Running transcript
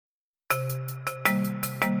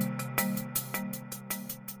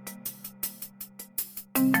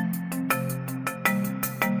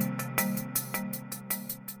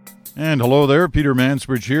And hello there, Peter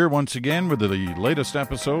Mansbridge here once again with the latest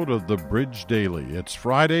episode of the Bridge Daily. It's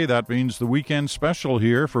Friday, that means the weekend special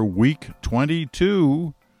here for week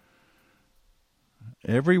 22.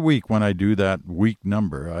 Every week when I do that week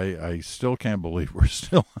number, I still can't believe we're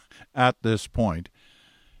still at this point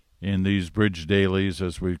in these Bridge Dailies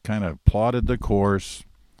as we've kind of plotted the course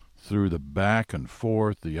through the back and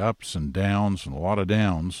forth, the ups and downs, and a lot of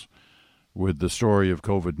downs, with the story of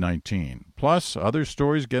COVID-19, plus other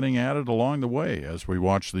stories getting added along the way as we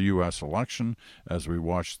watch the U.S. election, as we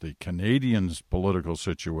watch the Canadians' political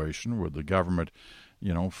situation with the government,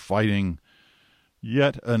 fighting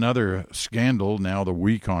yet another scandal, now the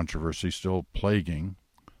WE controversy still plaguing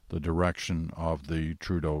the direction of the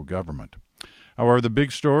Trudeau government. However, the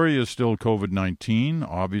big story is still COVID-19.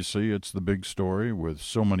 Obviously, it's the big story with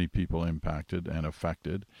so many people impacted and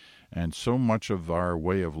affected, and so much of our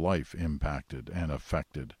way of life impacted and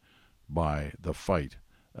affected by the fight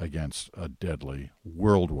against a deadly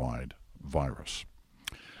worldwide virus.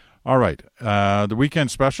 All right, the weekend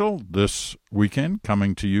special this weekend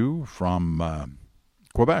coming to you from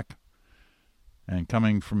Quebec, and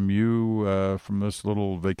coming from you from this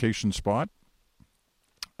little vacation spot.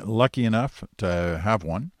 Lucky enough to have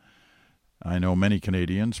one. I know many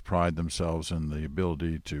Canadians pride themselves in the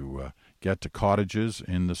ability to get to cottages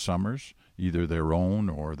in the summers, either their own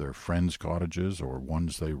or their friends' cottages or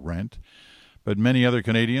ones they rent. But many other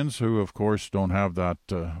Canadians who, of course, don't have that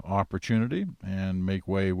opportunity and make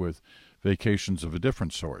way with vacations of a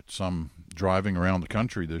different sort. Some driving around the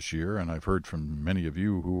country this year, and I've heard from many of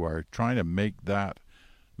you who are trying to make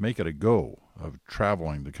it a go of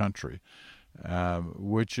traveling the country.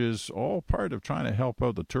 Which is all part of trying to help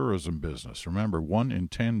out the tourism business. Remember, 1 in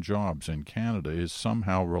 10 jobs in Canada is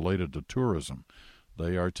somehow related to tourism.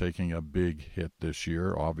 They are taking a big hit this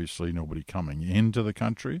year. Obviously, nobody coming into the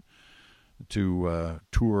country to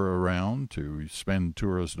tour around, to spend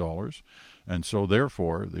tourist dollars. And so,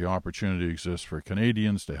 therefore, the opportunity exists for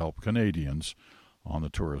Canadians to help Canadians on the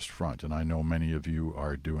tourist front. And I know many of you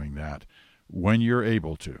are doing that when you're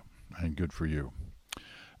able to, and good for you.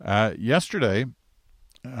 Yesterday,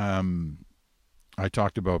 I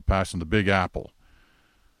talked about passing the Big Apple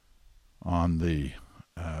on the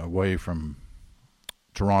way from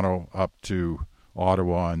Toronto up to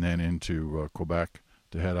Ottawa and then into Quebec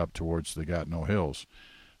to head up towards the Gatineau Hills,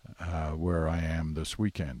 where I am this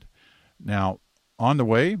weekend. Now, on the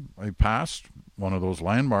way, I passed one of those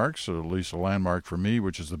landmarks, or at least a landmark for me,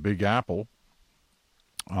 which is the Big Apple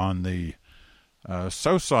on the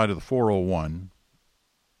south side of the 401.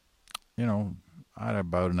 At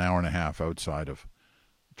about an hour and a half outside of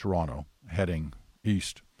Toronto, heading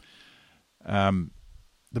east. The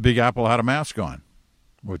Big Apple had a mask on,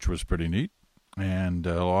 which was pretty neat. And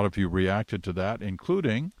a lot of you reacted to that,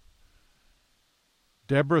 including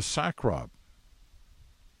Deborah Sakrob.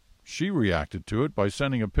 She reacted to it by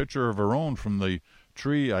sending a picture of her own from the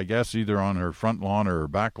tree, I guess either on her front lawn or her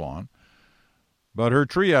back lawn. But her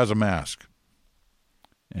tree has a mask.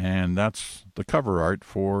 And that's the cover art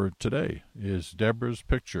for today, is Deborah's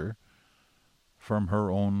picture from her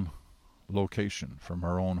own location, from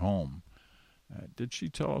her own home. Did she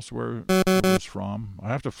tell us where it was from? I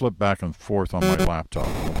have to flip back and forth on my laptop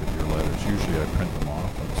and look at your letters. Usually I print them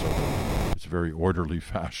off, and so it's a very orderly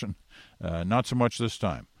fashion. Not so much this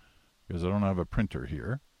time, because I don't have a printer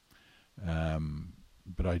here.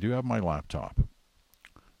 But I do have my laptop,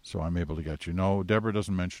 so I'm able to get you. No, Deborah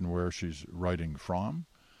doesn't mention where she's writing from.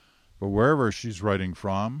 But wherever she's writing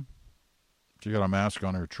from, she got a mask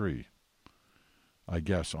on her tree, I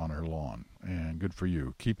guess on her lawn. And good for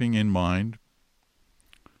you. Keeping in mind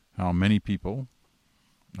how many people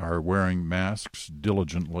are wearing masks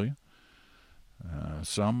diligently.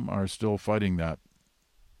 Some are still fighting that.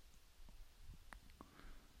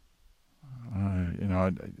 I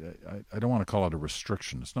don't want to call it a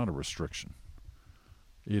restriction. It's not a restriction.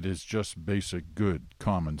 It is just basic good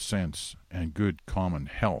common sense and good common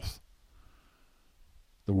health,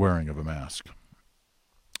 the wearing of a mask.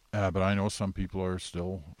 But I know some people are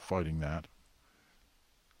still fighting that.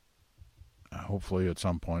 Hopefully at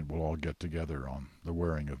some point we'll all get together on the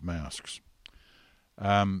wearing of masks.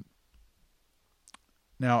 Now,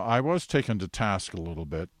 I was taken to task a little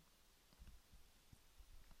bit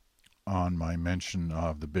on my mention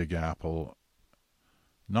of the Big Apple,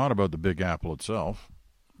 not about the Big Apple itself,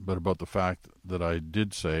 but about the fact that I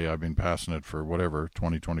did say I've been passing it for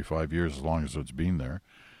 20, 25 years, as long as it's been there,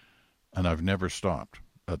 and I've never stopped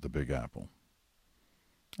at the Big Apple.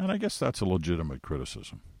 And I guess that's a legitimate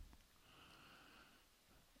criticism.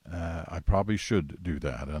 I probably should do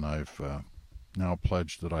that, and I've now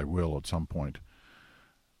pledged that I will at some point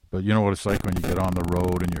But you know what it's like when you get on the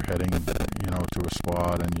road and you're heading, to a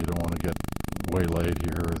spot and you don't want to get waylaid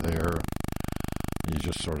here or there. You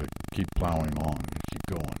just sort of keep plowing on, keep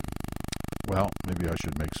going. Well, maybe I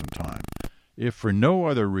should make some time. If for no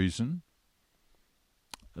other reason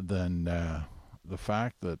than the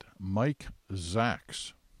fact that Mike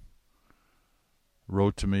Zacks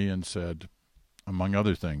wrote to me and said, among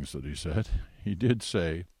other things that he said, he did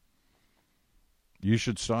say, you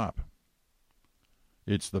should stop.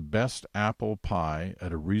 It's the best apple pie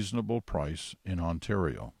at a reasonable price in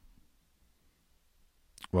Ontario.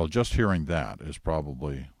 Well, just hearing that is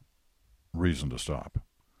probably reason to stop.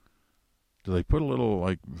 Do they put a little,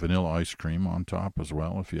 like, vanilla ice cream on top as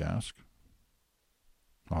well, if you ask?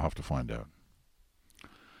 I'll have to find out.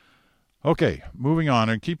 Okay, moving on.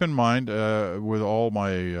 And keep in mind, with all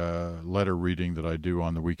my letter reading that I do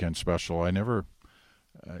on the weekend special, I never...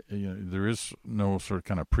 there is no sort of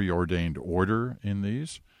kind of preordained order in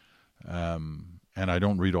these. And I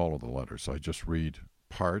don't read all of the letters. I just read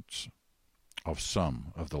parts of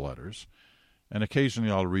some of the letters. And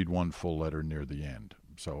occasionally I'll read one full letter near the end.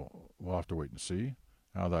 So we'll have to wait and see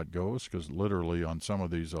how that goes, because literally on some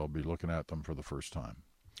of these I'll be looking at them for the first time.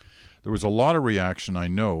 There was a lot of reaction, I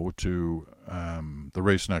know, to The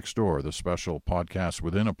Race Next Door, the special podcast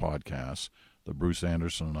within a podcast that Bruce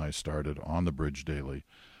Anderson and I started on the Bridge Daily.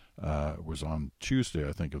 It was on Tuesday,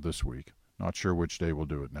 I think, of this week. Not sure which day we'll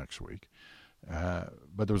do it next week.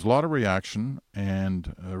 But there was a lot of reaction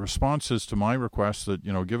and responses to my request that,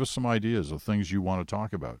 give us some ideas of things you want to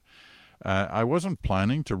talk about. I wasn't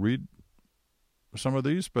planning to read some of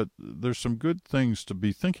these, but there's some good things to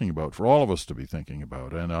be thinking about, for all of us to be thinking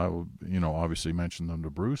about. And I will, obviously mention them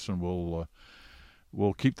to Bruce, and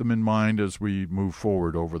we'll keep them in mind as we move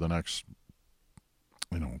forward over the next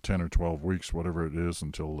 10 or 12 weeks, whatever it is,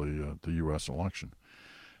 until the U.S. election.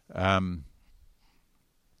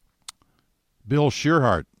 Bill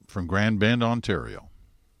Shearhart from Grand Bend, Ontario.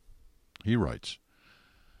 He writes,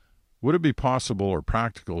 would it be possible or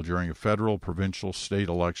practical during a federal, provincial, state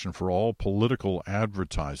election for all political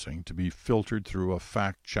advertising to be filtered through a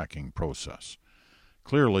fact-checking process?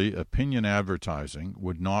 Clearly, opinion advertising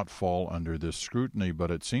would not fall under this scrutiny, but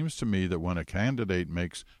it seems to me that when a candidate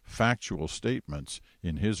makes factual statements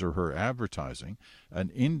in his or her advertising, an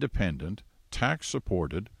independent,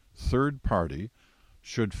 tax-supported, third party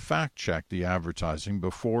should fact-check the advertising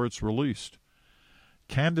before it's released.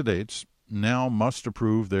 Candidates now must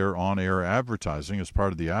approve their on-air advertising as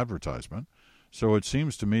part of the advertisement, so it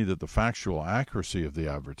seems to me that the factual accuracy of the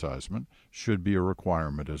advertisement should be a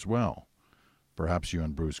requirement as well. Perhaps you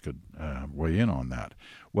and Bruce could weigh in on that.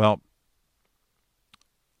 Well,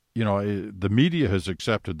 the media has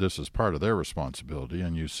accepted this as part of their responsibility,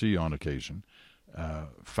 and you see on occasion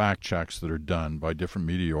fact checks that are done by different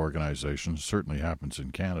media organizations, certainly happens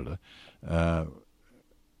in Canada,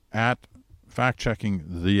 at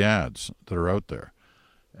fact-checking the ads that are out there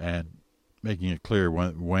and making it clear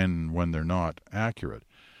when they're not accurate.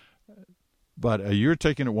 But you're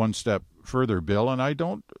taking it one step further, Bill, and I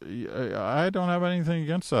don't have anything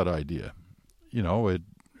against that idea.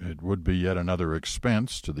 It would be yet another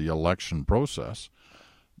expense to the election process,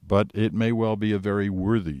 but it may well be a very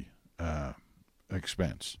worthy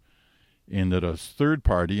expense, in that a third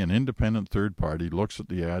party, an independent third party, looks at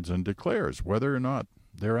the ads and declares whether or not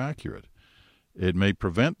they're accurate. It may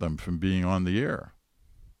prevent them from being on the air,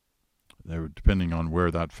 depending on where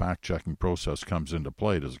that fact-checking process comes into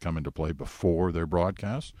play. Does it come into play before their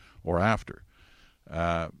broadcast or after?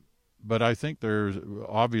 But I think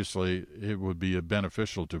obviously it would be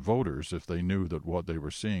beneficial to voters if they knew that what they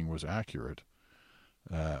were seeing was accurate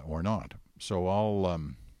or not. So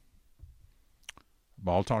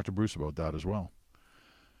I'll talk to Bruce about that as well.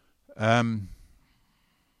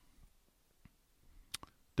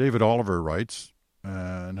 David Oliver writes,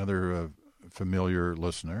 another familiar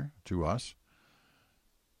listener to us.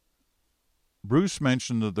 Bruce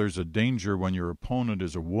mentioned that there's a danger when your opponent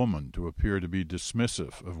is a woman to appear to be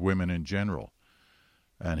dismissive of women in general.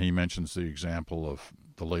 And he mentions the example of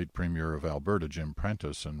the late Premier of Alberta, Jim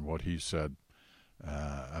Prentice, and what he said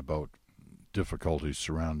about difficulties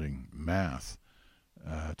surrounding math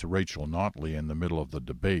to Rachel Notley in the middle of the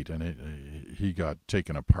debate. And he got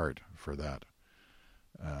taken apart for that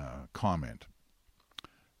comment.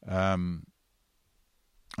 And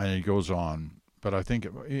he goes on, but I think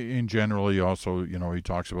in general he also, he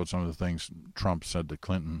talks about some of the things Trump said to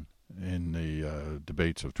Clinton in the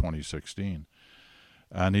debates of 2016.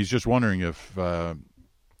 And he's just wondering if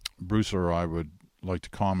Bruce or I would like to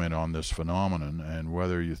comment on this phenomenon and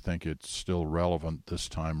whether you think it's still relevant this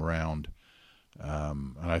time around.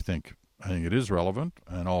 And I think I think it is relevant,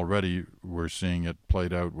 and already we're seeing it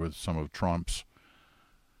played out with some of Trump's,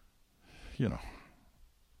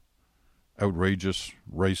 outrageous,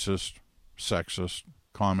 racist, sexist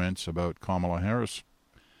comments about Kamala Harris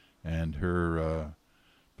and her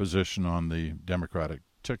position on the Democratic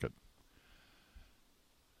ticket.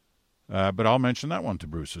 But I'll mention that one to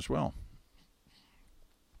Bruce as well.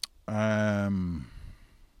 We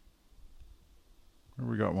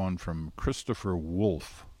got one from Christopher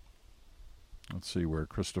Wolf. Let's see where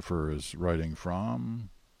Christopher is writing from.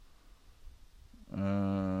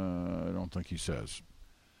 I don't think he says.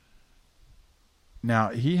 Now,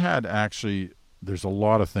 he had actually, there's a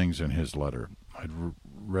lot of things in his letter. I'd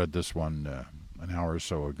read this one an hour or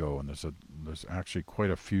so ago, and there's actually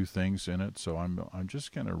quite a few things in it, so I'm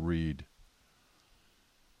just going to read.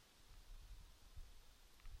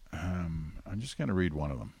 I'm just going to read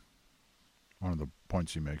one of them, one of the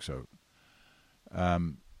points he makes out.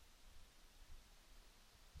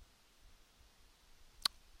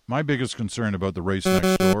 My biggest concern about the race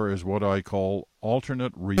next door is what I call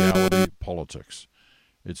alternate reality politics.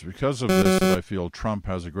 It's because of this that I feel Trump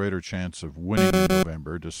has a greater chance of winning in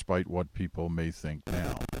November, despite what people may think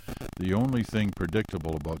now. The only thing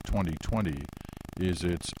predictable about 2020 is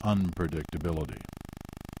its unpredictability.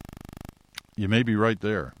 You may be right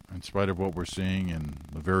there, in spite of what we're seeing in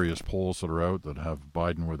the various polls that are out that have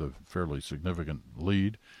Biden with a fairly significant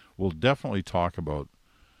lead. We'll definitely talk about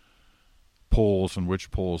polls and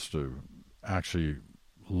which polls to actually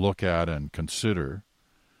look at and consider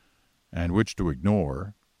and which to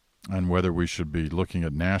ignore, and whether we should be looking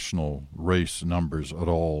at national race numbers at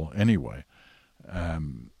all anyway.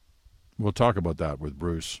 We'll talk about that with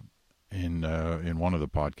Bruce in one of the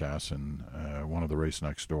podcasts and one of the Race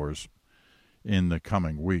Next Doors in the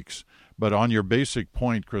coming weeks. But on your basic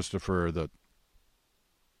point, Christopher, that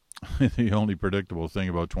the only predictable thing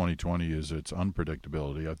about 2020 is its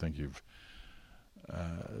unpredictability, I think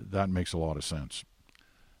that makes a lot of sense.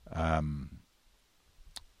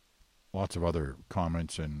 Lots of other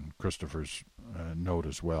comments in Christopher's note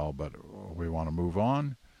as well, but we want to move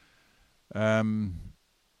on. Let's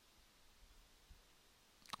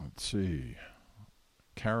see.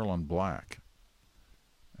 Carolyn Black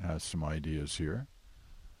has some ideas here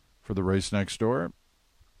for the race next door.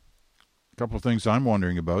 A couple of things I'm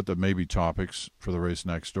wondering about that may be topics for the race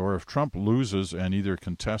next door. If Trump loses and either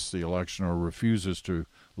contests the election or refuses to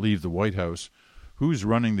leave the White House, who's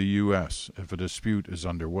running the U.S. if a dispute is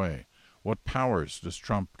underway? What powers does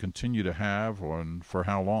Trump continue to have, and for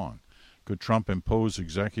how long? Could Trump impose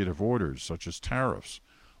executive orders such as tariffs?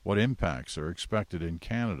 What impacts are expected in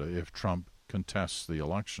Canada if Trump contests the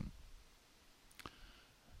election?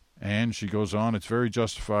 And she goes on, it's very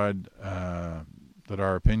justified that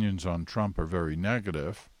our opinions on Trump are very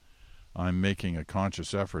negative. I'm making a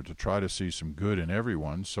conscious effort to try to see some good in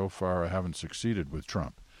everyone. So far, I haven't succeeded with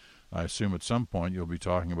Trump. I assume at some point you'll be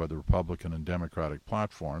talking about the Republican and Democratic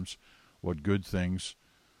platforms. What good things,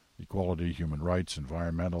 equality, human rights,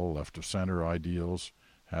 environmental, left-of-center ideals,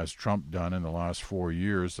 has Trump done in the last 4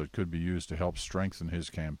 years that could be used to help strengthen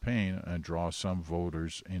his campaign and draw some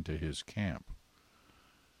voters into his camp?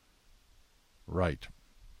 Right.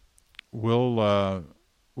 We'll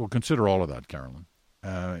consider all of that, Carolyn.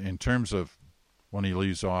 In terms of when he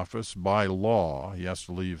leaves office, by law, he has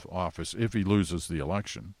to leave office if he loses the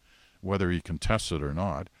election, whether he contests it or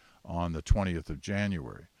not, on the 20th of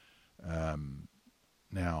January.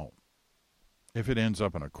 Now, if it ends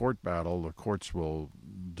up in a court battle, the courts will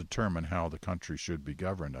determine how the country should be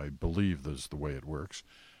governed. I believe this is the way it works,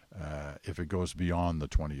 if it goes beyond the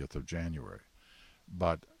 20th of January.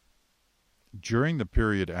 But during the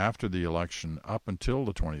period after the election up until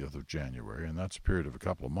the 20th of January, and that's a period of a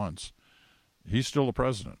couple of months, he's still the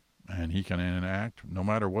president, and he can enact, no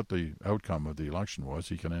matter what the outcome of the election was,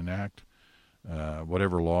 he can enact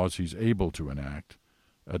whatever laws he's able to enact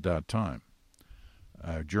at that time,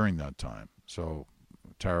 during that time. So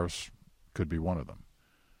tariffs could be one of them.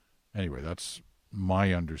 Anyway, that's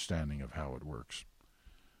my understanding of how it works.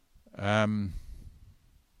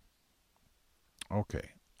 Okay.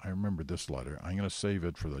 I remember this letter. I'm going to save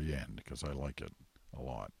it for the end because I like it a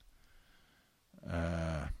lot.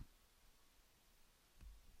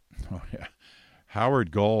 Oh yeah,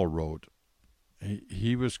 Howard Gall wrote.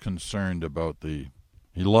 He was concerned about he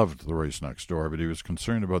loved the race next door, but he was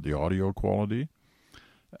concerned about the audio quality.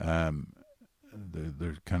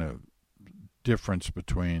 The kind of difference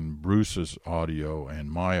between Bruce's audio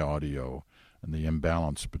and my audio, and the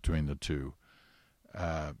imbalance between the two,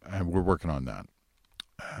 and we're working on that.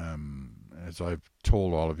 As I've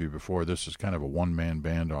told all of you before, this is kind of a one-man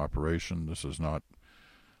band operation. This is not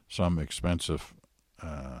some expensive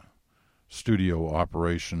studio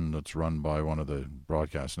operation that's run by one of the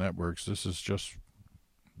broadcast networks. This is just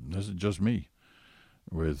me.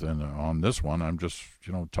 And on this one, I'm just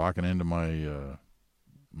talking into my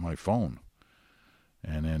my phone,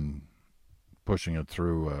 and then pushing it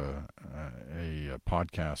through a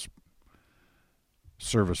podcast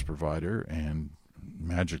service provider, and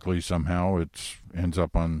magically somehow it ends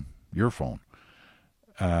up on your phone.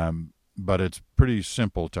 But it's pretty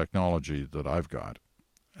simple technology that I've got.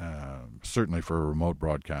 Certainly for a remote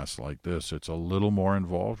broadcast like this, it's a little more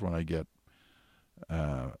involved when I get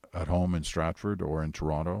at home in Stratford or in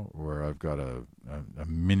Toronto, where I've got a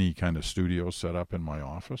mini kind of studio set up in my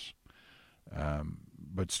office.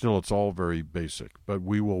 But still, it's all very basic. But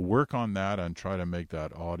we will work on that and try to make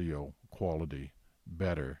that audio quality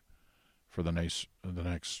better for the next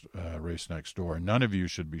Race Next Door. None of you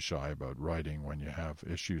should be shy about writing when you have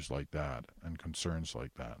issues like that and concerns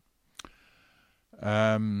like that.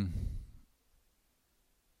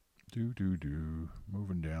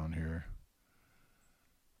 Moving down here.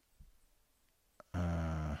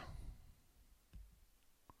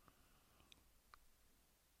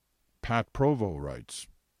 Pat Provo writes,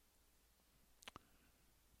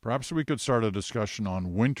 perhaps we could start a discussion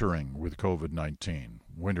on wintering with COVID-19.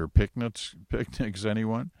 Winter picnics,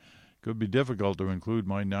 anyone? Could be difficult to include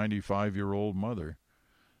my 95-year-old mother.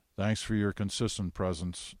 Thanks for your consistent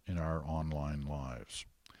presence in our online lives.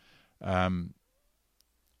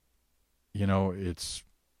 It's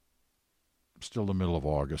still the middle of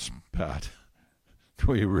August, Pat. Do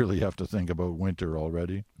we really have to think about winter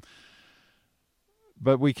already?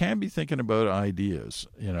 But we can be thinking about ideas,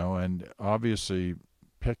 and obviously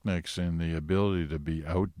picnics and the ability to be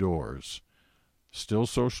outdoors, still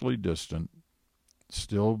socially distant,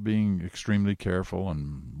 still being extremely careful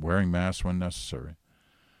and wearing masks when necessary.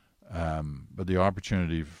 But the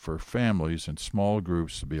opportunity for families and small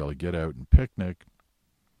groups to be able to get out and picnic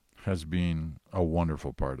has been a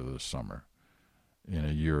wonderful part of this summer in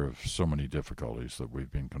a year of so many difficulties that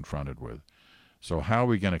we've been confronted with. So how are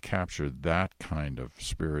we going to capture that kind of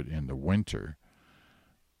spirit in the winter?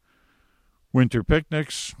 Winter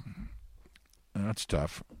picnics, that's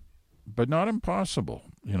tough, but not impossible,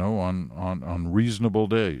 on reasonable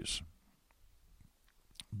days.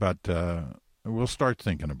 But we'll start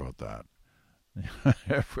thinking about that.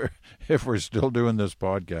 if we're still doing this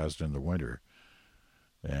podcast in the winter,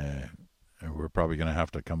 we're probably going to have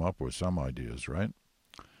to come up with some ideas, right?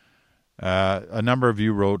 A number of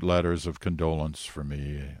you wrote letters of condolence for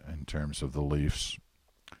me in terms of the Leafs.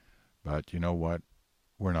 But you know what?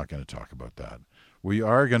 We're not going to talk about that. We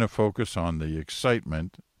are going to focus on the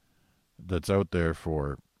excitement that's out there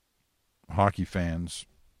for hockey fans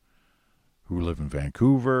who live in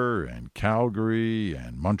Vancouver and Calgary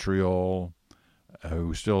and Montreal,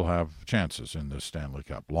 who still have chances in the Stanley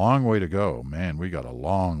Cup. Long way to go. Man, we got a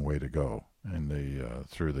long way to go in the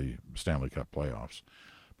through the Stanley Cup playoffs.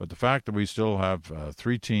 But the fact that we still have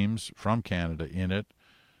 3 teams from Canada in it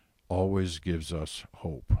always gives us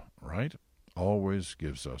hope, right? Always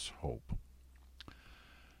gives us hope.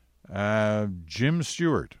 Jim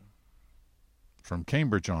Stewart from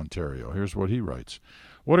Cambridge, Ontario. Here's what he writes.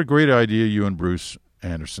 What a great idea you and Bruce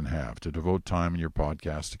Anderson have to devote time in your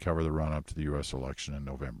podcast to cover the run-up to the U.S. election in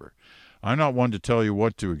November. I'm not one to tell you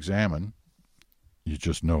what to examine. You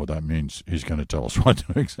just know that means he's going to tell us what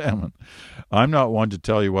to examine. I'm not one to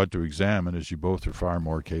tell you what to examine, as you both are far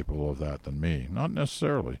more capable of that than me. Not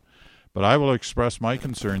necessarily. But I will express my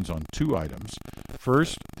concerns on 2 items.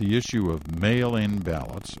 First, the issue of mail-in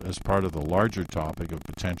ballots as part of the larger topic of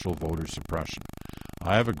potential voter suppression.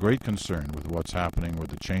 I have a great concern with what's happening with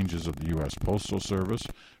the changes of the U.S. Postal Service,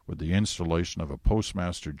 with the installation of a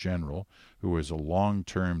Postmaster General who is a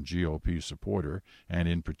long-term GOP supporter, and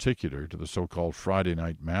in particular to the so-called Friday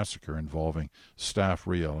night massacre involving staff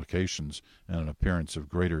reallocations and an appearance of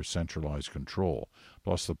greater centralized control,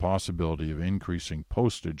 plus the possibility of increasing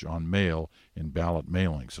postage on mail in ballot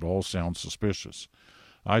mailings. It all sounds suspicious.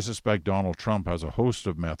 I suspect Donald Trump has a host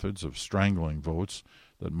of methods of strangling votes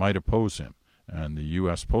that might oppose him, and the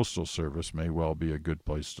U.S. Postal Service may well be a good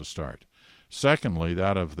place to start. Secondly,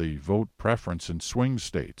 that of the vote preference in swing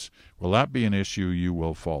states. Will that be an issue you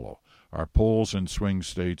will follow? Are polls in swing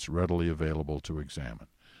states readily available to examine?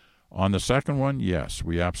 On the second one, yes,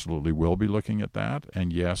 we absolutely will be looking at that,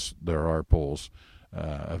 and yes, there are polls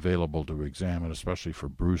available to examine, especially for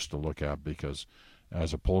Bruce to look at, because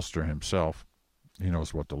as a pollster himself, he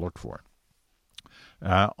knows what to look for.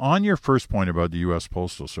 On your first point about the U.S.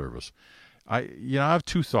 Postal Service, I have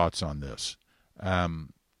 2 thoughts on this.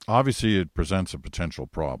 Obviously, it presents a potential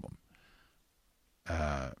problem.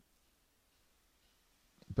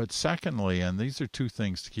 But But secondly, and these are two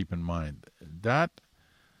things to keep in mind, that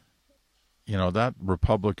that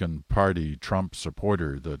Republican Party Trump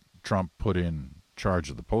supporter that Trump put in charge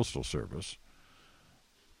of the Postal Service,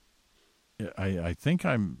 I think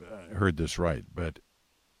I heard this right, but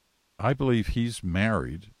I believe he's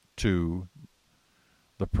married to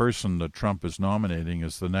the person that Trump is nominating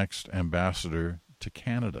as the next ambassador to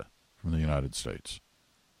Canada from the United States.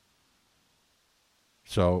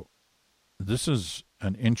 So this is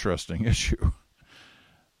an interesting issue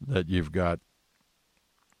that you've got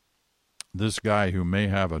this guy who may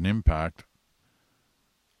have an impact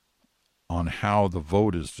on how the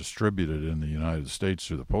vote is distributed in the United States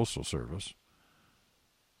through the Postal Service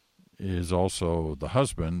is also the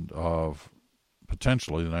husband of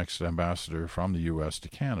potentially the next ambassador from the U.S. to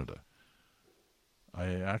Canada. I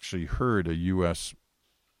actually heard a U.S.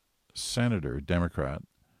 senator, Democrat,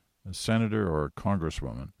 a senator or a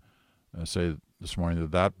congresswoman, say this morning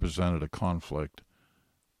that presented a conflict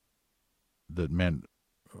that meant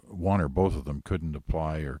one or both of them couldn't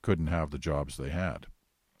apply or couldn't have the jobs they had.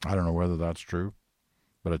 I don't know whether that's true,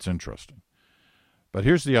 but it's interesting. But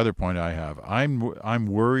here's the other point I have. I'm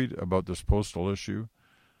worried about this postal issue,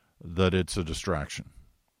 that it's a distraction.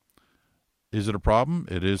 Is it a problem?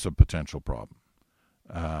 It is a potential problem.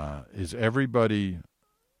 Is everybody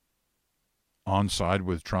on side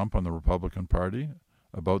with Trump on the Republican Party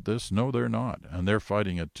about this? No, they're not, and they're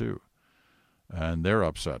fighting it too, and they're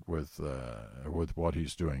upset with what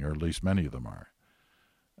he's doing, or at least many of them are.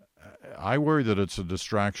 I worry that it's a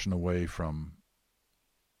distraction away from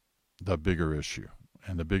the bigger issue,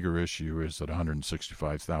 and the bigger issue is that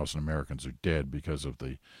 165,000 Americans are dead because of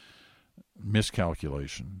the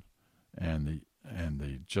miscalculation and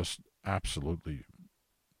the just absolutely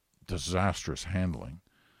disastrous handling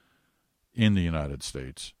in the United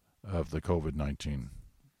States of the COVID-19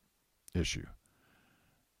 issue.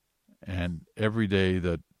 And every day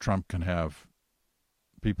that Trump can have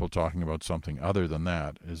people talking about something other than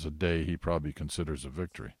that is a day he probably considers a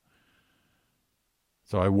victory.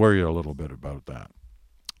 So I worry a little bit about that.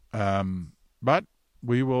 But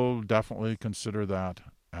we will definitely consider that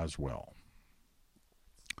as well.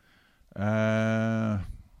 Let's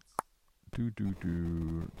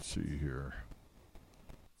see here.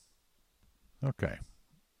 Okay.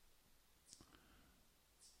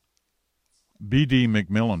 B.D.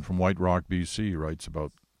 McMillan from White Rock, BC writes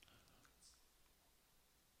about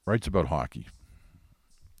hockey.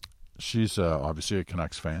 She's obviously a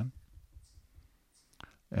Canucks fan,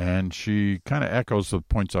 and she kind of echoes the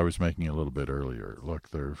points I was making a little bit earlier. Look,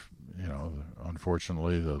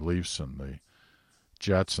 unfortunately, the Leafs and the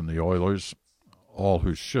Jets and the Oilers, all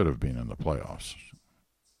who should have been in the playoffs,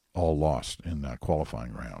 all lost in that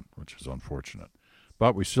qualifying round, which is unfortunate.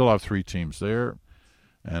 But we still have 3 teams there,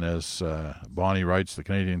 and as Bonnie writes, the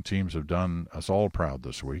Canadian teams have done us all proud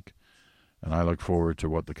this week, and I look forward to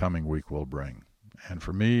what the coming week will bring. And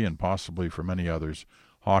for me, and possibly for many others,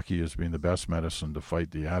 hockey has been the best medicine to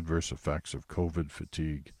fight the adverse effects of COVID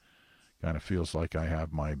fatigue. Kind of feels like I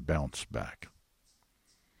have my bounce back.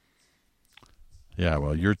 Yeah,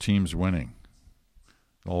 well, your team's winning.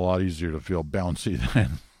 A lot easier to feel bouncy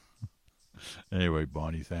then. Anyway,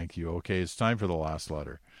 Bonnie, thank you. Okay, it's time for the last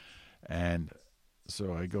letter. And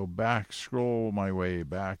so I go back, scroll my way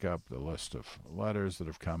back up the list of letters that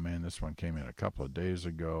have come in. This one came in a couple of days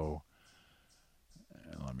ago.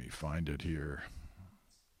 And let me find it here.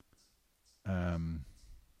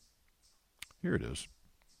 Here it is.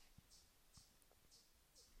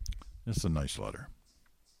 It's a nice letter.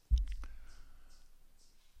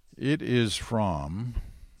 It is from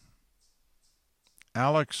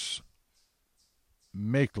Alex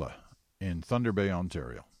Makela in Thunder Bay,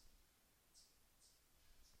 Ontario.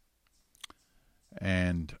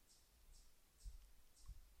 And,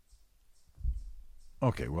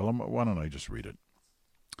 okay, well, why don't I just read it?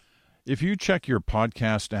 If you check your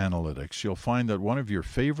podcast analytics, you'll find that one of your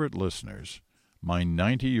favorite listeners, my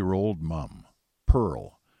 90-year-old mom,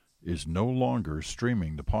 Pearl, is no longer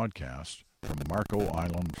streaming the podcast from Marco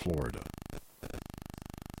Island, Florida.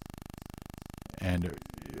 And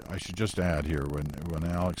I should just add here, when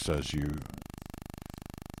Alex says if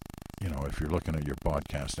you're looking at your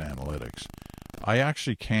podcast analytics, I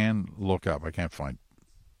actually can look up. I can't find,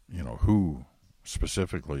 who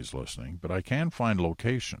specifically is listening, but I can find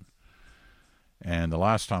location. And the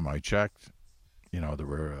last time I checked, there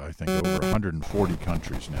were, I think, over 140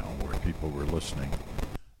 countries now where people were listening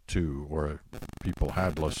to, or people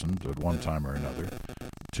had listened at one time or another,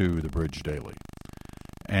 to the Bridge Daily.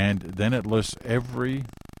 And then it lists every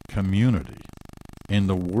community in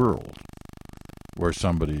the world where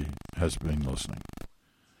somebody has been listening.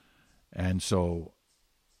 And so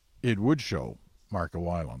it would show Marco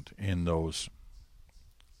Island in those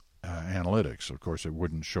analytics. Of course, it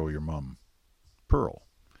wouldn't show your mom Pearl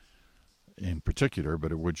in particular,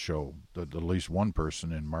 but it would show that at least one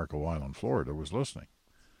person in Marco Island, Florida was listening.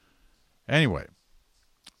 Anyway,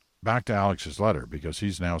 back to Alex's letter, because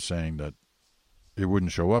he's now saying that it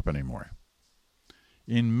wouldn't show up anymore.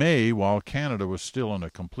 In May, while Canada was still in a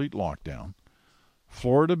complete lockdown,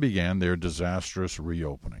 Florida began their disastrous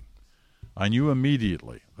reopening. I knew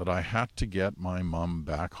immediately that I had to get my mum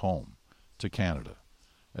back home to Canada,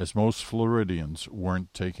 as most Floridians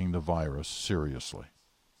weren't taking the virus seriously.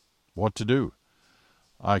 What to do?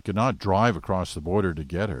 I could not drive across the border to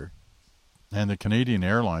get her, and the Canadian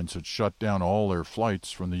Airlines had shut down all their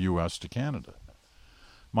flights from the U.S. to Canada.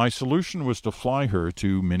 My solution was to fly her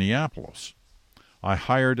to Minneapolis. I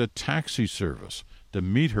hired a taxi service to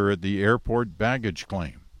meet her at the airport baggage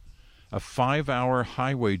claim. A 5-hour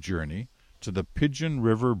highway journey to the Pigeon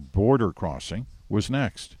River border crossing was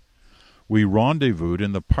next. We rendezvoused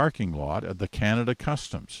in the parking lot at the Canada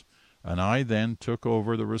Customs, and I then took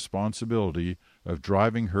over the responsibility of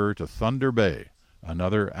driving her to Thunder Bay,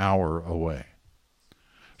 another hour away.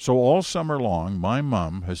 So all summer long, my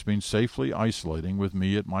mum has been safely isolating with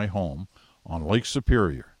me at my home on Lake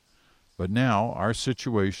Superior. But now our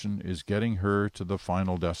situation is getting her to the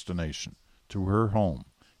final destination, to her home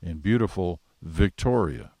in beautiful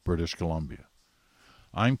Victoria, British Columbia.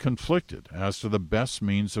 I'm conflicted as to the best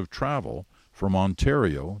means of travel from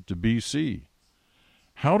Ontario to BC.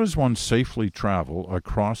 How does one safely travel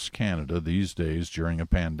across Canada these days during a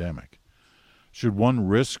pandemic? Should one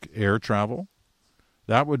risk air travel?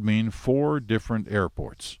 That would mean 4 different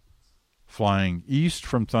airports, flying east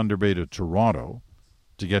from Thunder Bay to Toronto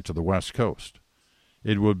to get to the West Coast.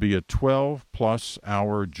 It would be a 12-plus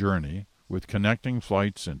hour journey with connecting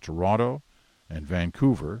flights in Toronto and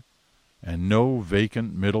Vancouver and no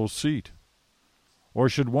vacant middle seat. Or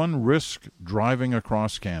should one risk driving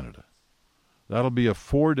across Canada? That'll be a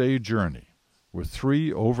 4-day journey with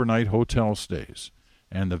 3 overnight hotel stays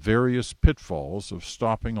and the various pitfalls of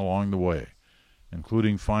stopping along the way,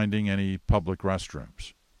 including finding any public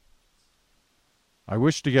restrooms. I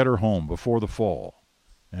wish to get her home before the fall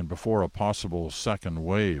and before a possible second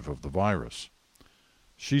wave of the virus.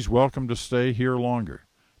 She's welcome to stay here longer,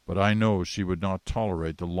 but I know she would not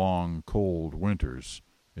tolerate the long, cold winters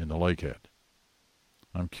in the Lakehead.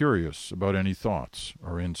 I'm curious about any thoughts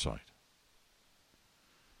or insight.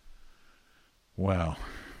 Well,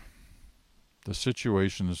 the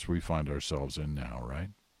situations we find ourselves in now, right?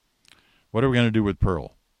 What are we going to do with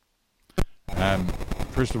Pearl?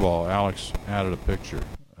 First of all, Alex added a picture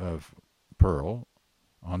of Pearl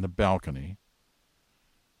on the balcony.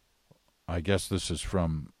 I guess this is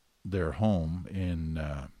from their home in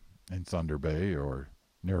Thunder Bay or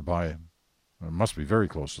nearby. It must be very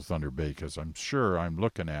close to Thunder Bay, because I'm sure I'm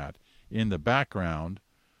looking at, in the background,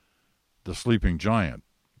 the Sleeping Giant,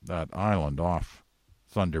 that island off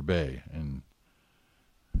Thunder Bay in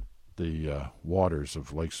the waters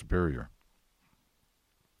of Lake Superior.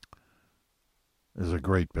 It's a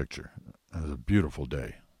great picture. It was a beautiful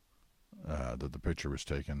day that the picture was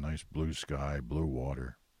taken. Nice blue sky, blue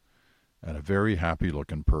water, and a very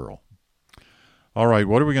happy-looking Pearl. All right,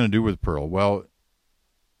 what are we going to do with Pearl? Well,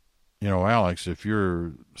 you know, Alex, if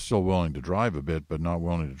you're still willing to drive a bit but not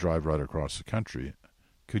willing to drive right across the country,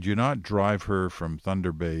 could you not drive her from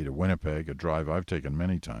Thunder Bay to Winnipeg, a drive I've taken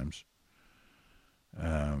many times,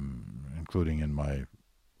 including in my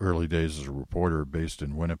early days as a reporter based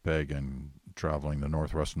in Winnipeg and traveling the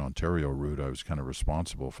Northwestern Ontario route. I was kind of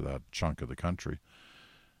responsible for that chunk of the country.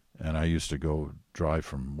 And I used to go drive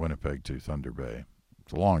from Winnipeg to Thunder Bay.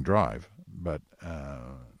 It's a long drive, but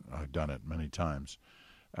I've done it many times.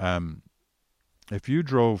 If you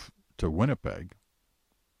drove to Winnipeg,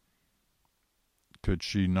 could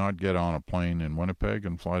she not get on a plane in Winnipeg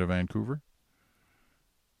and fly to Vancouver?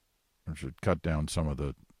 Or should cut down some of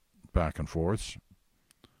the back and forths.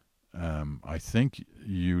 I think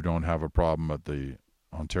you don't have a problem at the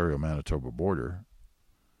Ontario-Manitoba border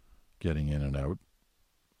getting in and out.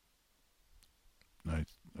 I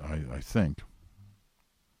think.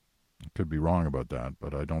 I could be wrong about that,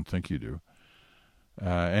 but I don't think you do.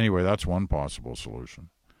 Anyway, that's one possible solution.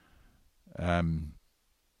 You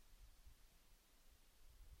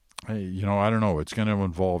know, I don't know. It's going to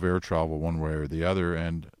involve air travel one way or the other,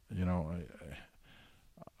 and you know,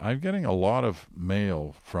 I'm getting a lot of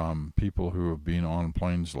mail from people who have been on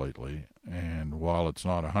planes lately, and while it's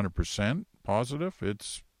not 100% positive,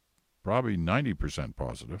 it's probably 90%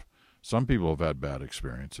 positive. Some people have had bad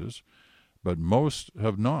experiences, but most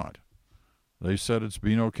have not. They said it's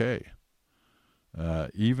been okay.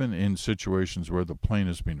 Even in situations where the plane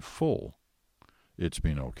has been full, it's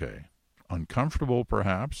been okay. Uncomfortable,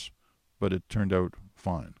 perhaps, but it turned out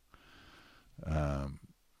fine.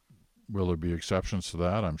 Will there be exceptions to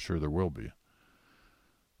that? I'm sure there will be.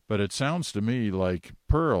 But it sounds to me like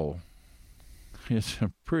Pearl is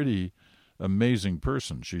a pretty amazing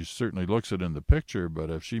person. She certainly looks it in the picture, but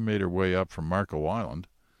if she made her way up from Marco Island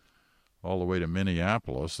all the way to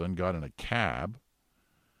Minneapolis, then got in a cab,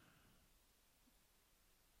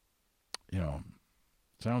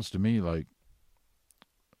 sounds to me like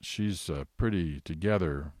she's a pretty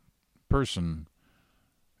together person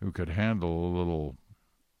who could handle a little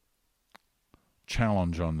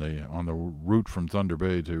challenge on the route from Thunder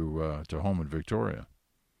Bay to home in Victoria.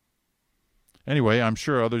 Anyway, I'm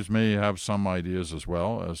sure others may have some ideas as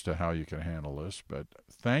well as to how you can handle this, but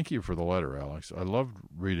thank you for the letter, Alex. I loved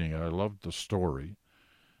reading it. I loved the story,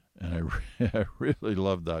 and I really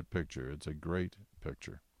loved that picture. It's a great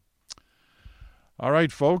picture. All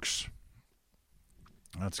right, folks,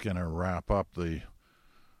 that's going to wrap up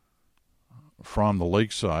from the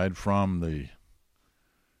lakeside, from the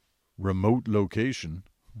remote location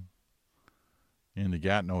in the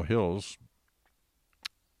Gatineau Hills,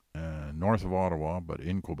 north of Ottawa, but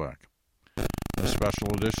in Quebec. A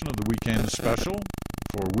special edition of the Weekend Special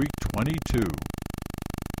for week 22.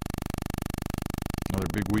 Another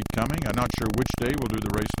big week coming. I'm not sure which day we'll do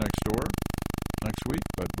the race next door next week,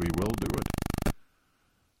 but we will do it.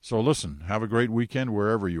 So listen, have a great weekend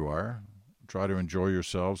wherever you are. Try to enjoy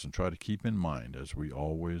yourselves and try to keep in mind, as we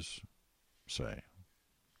always say,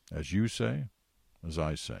 as you say, as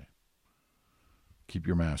I say, keep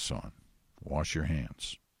your masks on, wash your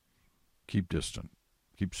hands, keep distant,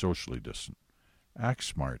 keep socially distant, act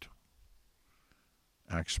smart,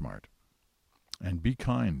 and be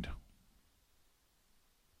kind.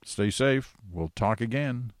 Stay safe. We'll talk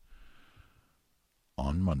again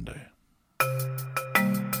on Monday.